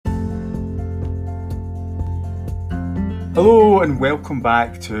Hello and welcome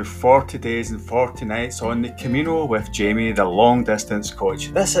back to 40 Days and 40 Nights on the Camino with Jamie, the long distance coach.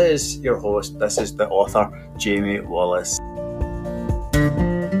 This is your host, this is the author, Jamie Wallace.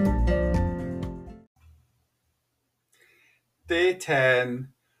 Day 10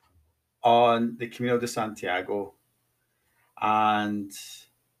 on the Camino de Santiago. And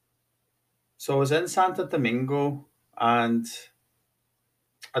so I was in Santo Domingo and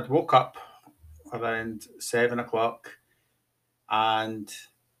I'd woke up around 7 o'clock, and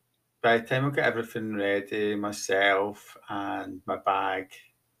by the time I got everything ready, myself and my bag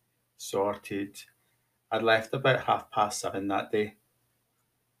sorted, I'd left about 7:30 that day.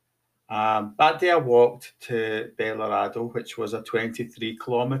 That day I walked to Belorado, which was a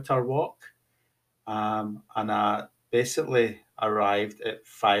 23-kilometre walk, and I basically arrived at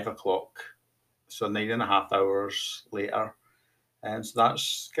 5 o'clock, so 9.5 hours later. So that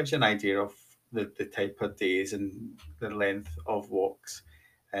gives you an idea of the type of days and the length of walks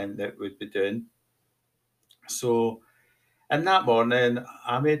that we'd be doing. So in that morning,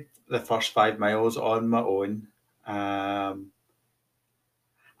 I made the first 5 miles on my own.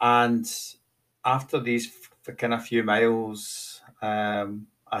 And after these kind of few miles, I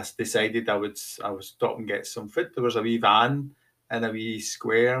decided I would stop and get some food. There was a wee van in a wee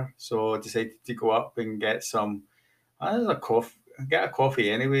square, so I decided to go up and get get a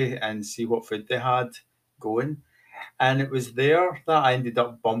coffee anyway, and see what food they had going. And it was there that I ended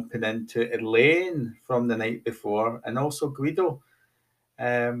up bumping into Elaine from the night before, and also Guido,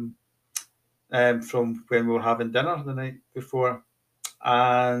 um, from when we were having dinner the night before,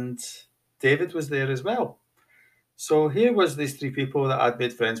 and David was there as well. So here was these three people that I'd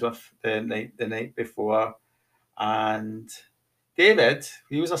made friends with the night before, and David,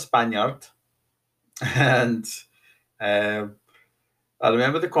 he was a Spaniard, and um, I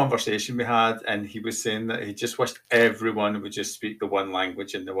remember the conversation we had, and he was saying that he just wished everyone would just speak the one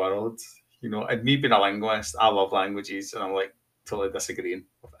language in the world. And me being a linguist, I love languages, and I'm like totally disagreeing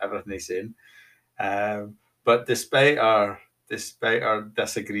with everything he's saying. But despite our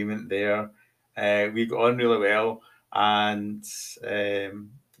disagreement there, we got on really well, and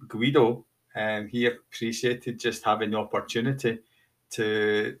Guido, he appreciated just having the opportunity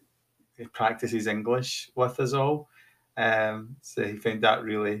to practice his English with us all. So he found that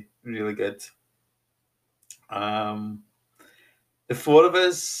really, really good. Um, the four of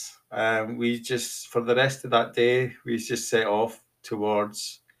us, we just, for the rest of that day, we just set off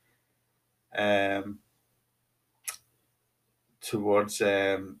um, towards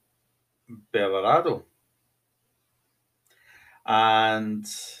Belorado. And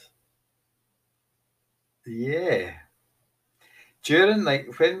yeah,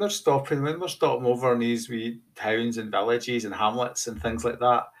 when we're stopping over in these wee towns and villages and hamlets and things like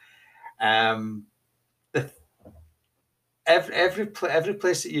that, um, the, every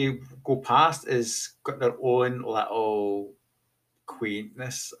place that you go past is got their own little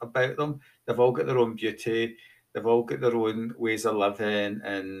quaintness about them. They've all got their own beauty. They've all got their own ways of living.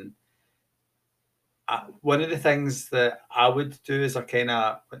 And one of the things that I would do is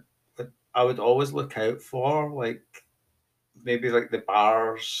I would always look out for, like, maybe like the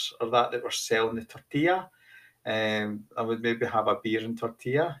bars or that were selling the tortilla. I would maybe have a beer and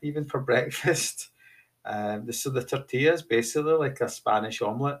tortilla even for breakfast. So the tortilla is basically like a Spanish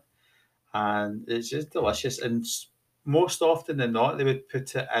omelette, and it's just delicious. And most often than not, they would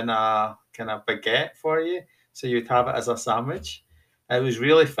put it in a kind of baguette for you, so you'd have it as a sandwich. It was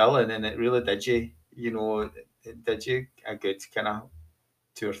really filling, and it really it did you a good kind of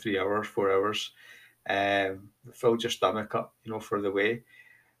 2 or 3 hours, 4 hours. Filled your stomach up, for the way.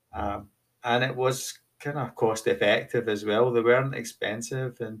 Um, and it was kind of cost effective as well. They weren't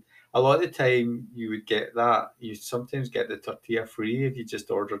expensive, and a lot of the time you would get that. You sometimes get the tortilla free if you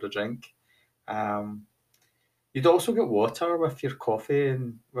just ordered a drink. Um, you'd also get water with your coffee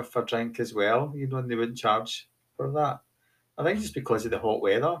and with a drink as well, and they wouldn't charge for that. I think it's because of the hot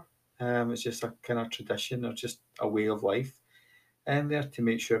weather. It's just a kind of tradition or just a way of life, and there to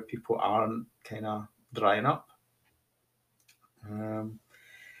make sure people aren't kind of drying up. Um,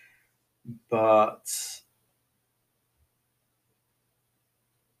 but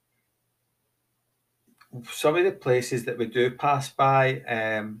some of the places that we do pass by,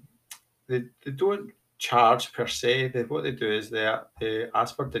 they don't charge per se. What they do is they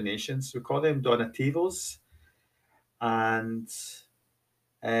ask for donations. We call them donativos. And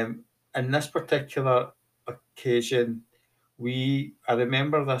in this particular occasion, I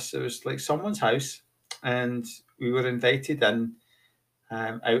remember this, it was like someone's house, and we were invited in,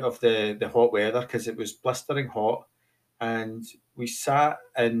 out of the hot weather because it was blistering hot, and we sat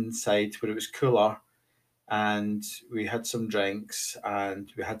inside where it was cooler, and we had some drinks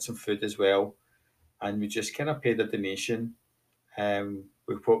and we had some food as well, and we just kind of paid a donation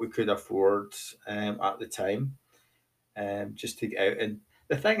with what we could afford at the time, just to get out. And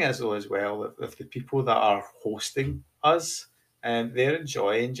the thing is, though, as well, if the people that are hosting us, they're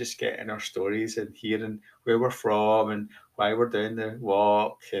enjoying just getting our stories and hearing where we're from and why we're doing the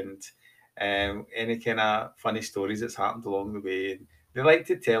walk and any kind of funny stories that's happened along the way. And they like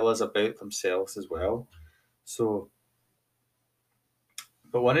to tell us about themselves as well. So,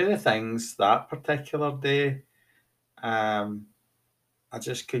 but one of the things that particular day, um, I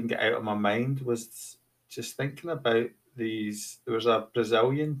just couldn't get out of my mind was just thinking about these. There was a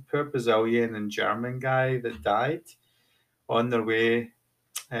poor Brazilian and German guy that died on their way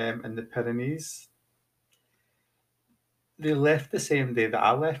in the Pyrenees. They left the same day that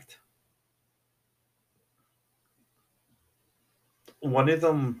I left. One of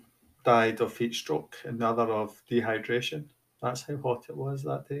them died of heat stroke and the other of dehydration. That's how hot it was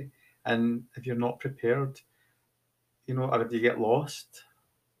that day. And if you're not prepared, or if you get lost,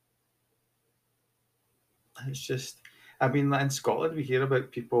 it's just. I mean, in Scotland, we hear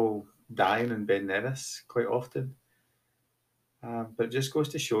about people dying in Ben Nevis quite often. But it just goes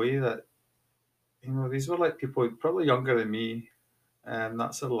to show you that, these were like people probably younger than me, and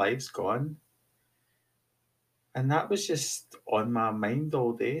that's their lives gone. And that was just on my mind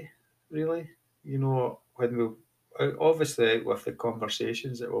all day, really. When obviously with the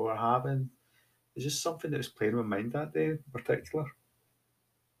conversations that we were having, it's just something that was playing in my mind that day in particular.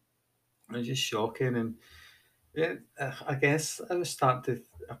 It was just shocking. And yeah, I guess I was starting to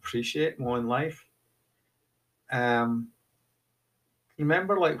appreciate more in life. Um,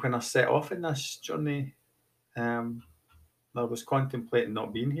 remember, like when I set off in this journey, um, I was contemplating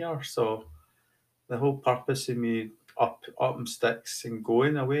not being here. So the whole purpose of me up in sticks and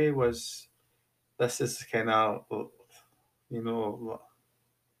going away was this is kind of you know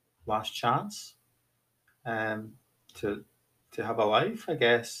last chance um to have a life, I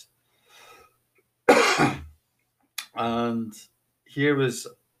guess. And here was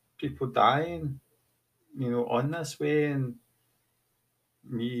people dying, on this way, and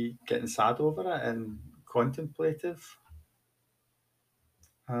me getting sad over it and contemplative,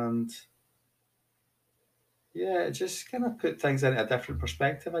 and yeah, it just kind of put things into a different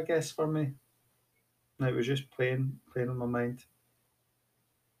perspective, I guess, for me. It was just playing on my mind.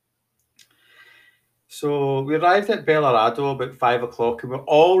 So we arrived at Bellarado about 5 o'clock, and we are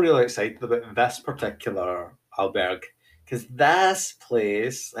all really excited about this particular albergue because this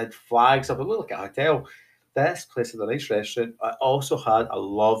place had flags up. We look at a hotel. This place had a nice restaurant. It also had a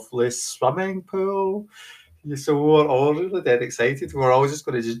lovely swimming pool. So we were all really dead excited. We were all just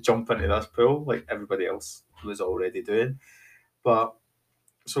going to just jump into this pool like everybody else was already doing. But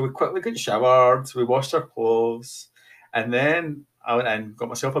so we quickly got showered, we washed our clothes, and then I went in, got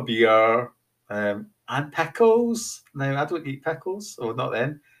myself a beer, and pickles. Now I don't eat pickles, or not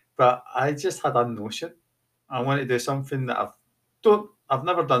then, but I just had a notion. I want to do something that I've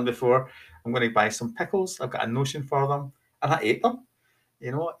never done before. I'm going to buy some pickles. I've got a notion for them, and I ate them.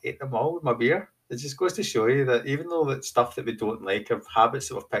 Ate them all with my beer. It just goes to show you that even though it's stuff that we don't like, or habits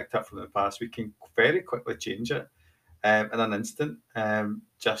that we've picked up from the past, we can very quickly change it in an instant,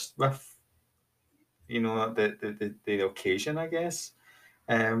 just with the occasion, I guess.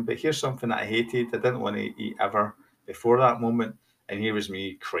 But here's something that I hated. I didn't want to eat ever before that moment, and here was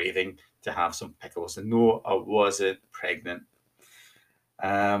me craving to have some pickles. And no, I wasn't pregnant.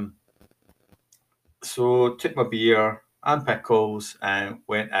 Um, so took my beer and pickles and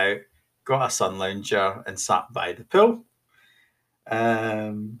went out, got a sun lounger, and sat by the pool.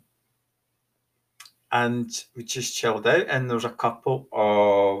 Um, and we just chilled out, and there was a couple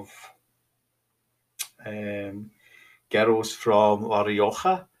of um, girls from La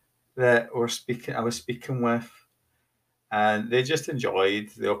Rioja that I was speaking with, and they just enjoyed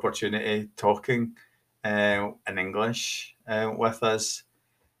the opportunity talking in English with us.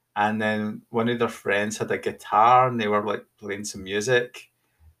 And then one of their friends had a guitar, and they were like playing some music,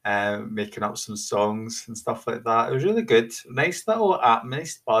 making up some songs and stuff like that. It was really good, nice little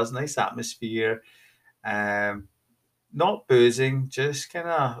nice buzz, nice atmosphere. Um, Not boozing, just kind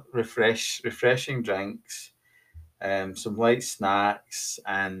of refreshing drinks, some light snacks,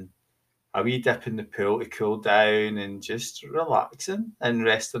 and a wee dip in the pool to cool down and just relaxing and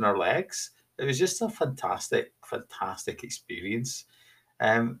resting our legs. It was just a fantastic, fantastic experience.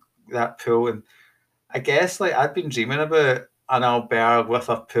 That pool, and I guess like I'd been dreaming about an albergue with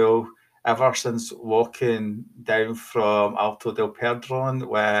a pool ever since walking down from Alto del Pedron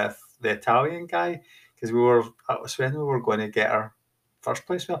with the Italian guy because that was when we were going to get our first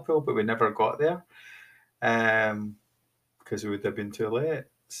place with a pool, but we never got there. because we would have been too late.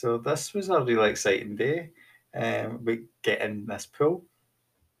 So this was a really exciting day. We get in this pool.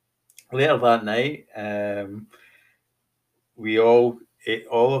 Later that night, we all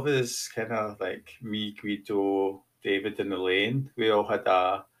of us, kind of like me, Guido, David, and Elaine, we all had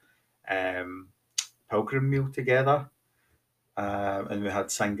a pilgrim meal together. And we had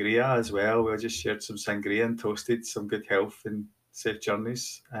sangria as well. We just shared some sangria and toasted some good health and safe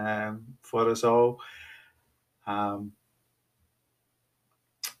journeys for us all. Um,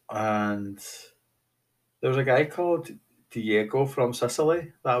 and there was a guy called Diego from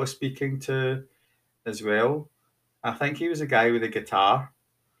Sicily that I was speaking to as well. I think he was a guy with a guitar.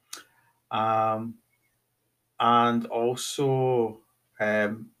 Um, and also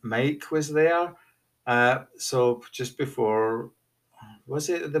Mike was there. So just before, was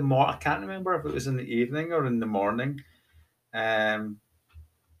it I can't remember if it was in the evening or in the morning that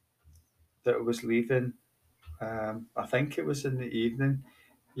it was leaving. I think it was in the evening.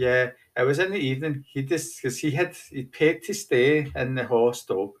 Yeah, it was in the evening. He just because he paid to stay in the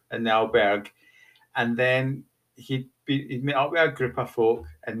hostel in the albergue, and then he'd met up with a group of folk,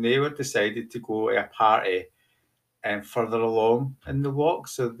 and they were decided to go to a party further along in the walk.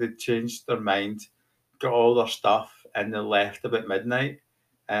 So they changed their mind, got all their stuff, and they left about midnight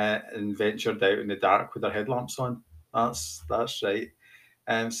and ventured out in the dark with their headlamps on. That's right.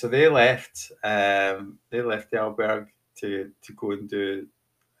 So they left. They left the albergue to go and do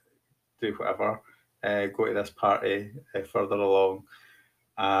whatever. Go to this party further along,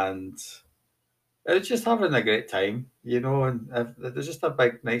 and it was just having a great time, And there's just a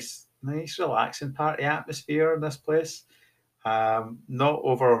big, nice, relaxing party atmosphere in this place. Not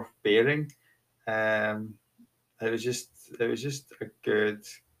overbearing. Um, it was just a good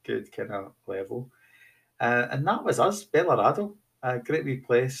kind of level. And that was us, Bellarado, a great wee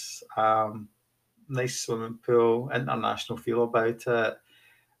place. Nice swimming pool, international feel about it.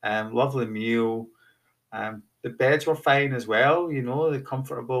 Lovely meal. The beds were fine as well, they're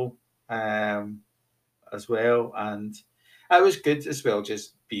comfortable as well. And it was good as well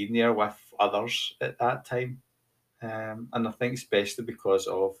just being there with others at that time. And I think especially because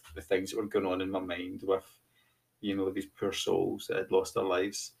of the things that were going on in my mind with, these poor souls that had lost their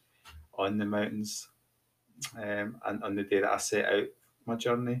lives on the mountains and on the day that I set out my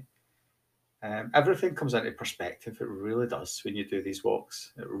journey. Everything comes into perspective. It really does when you do these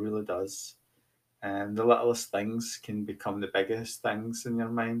walks. It really does. And the littlest things can become the biggest things in your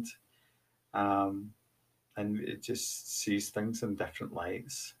mind. And it just sees things in different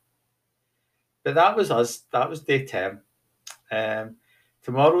lights. But that was us. That was day 10.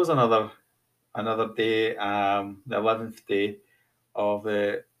 Tomorrow's another day, the 11th day of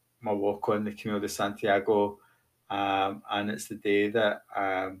my walk on the Camino de Santiago. And it's the day that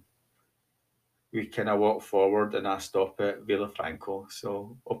we kind of walk forward and I stop at Vilafranco.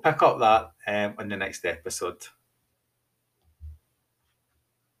 So we'll pick up that on the next episode.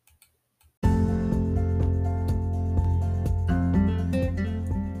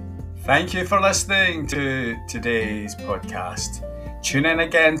 Thank you for listening to today's podcast. Tune in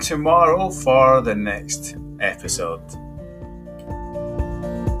again tomorrow for the next episode.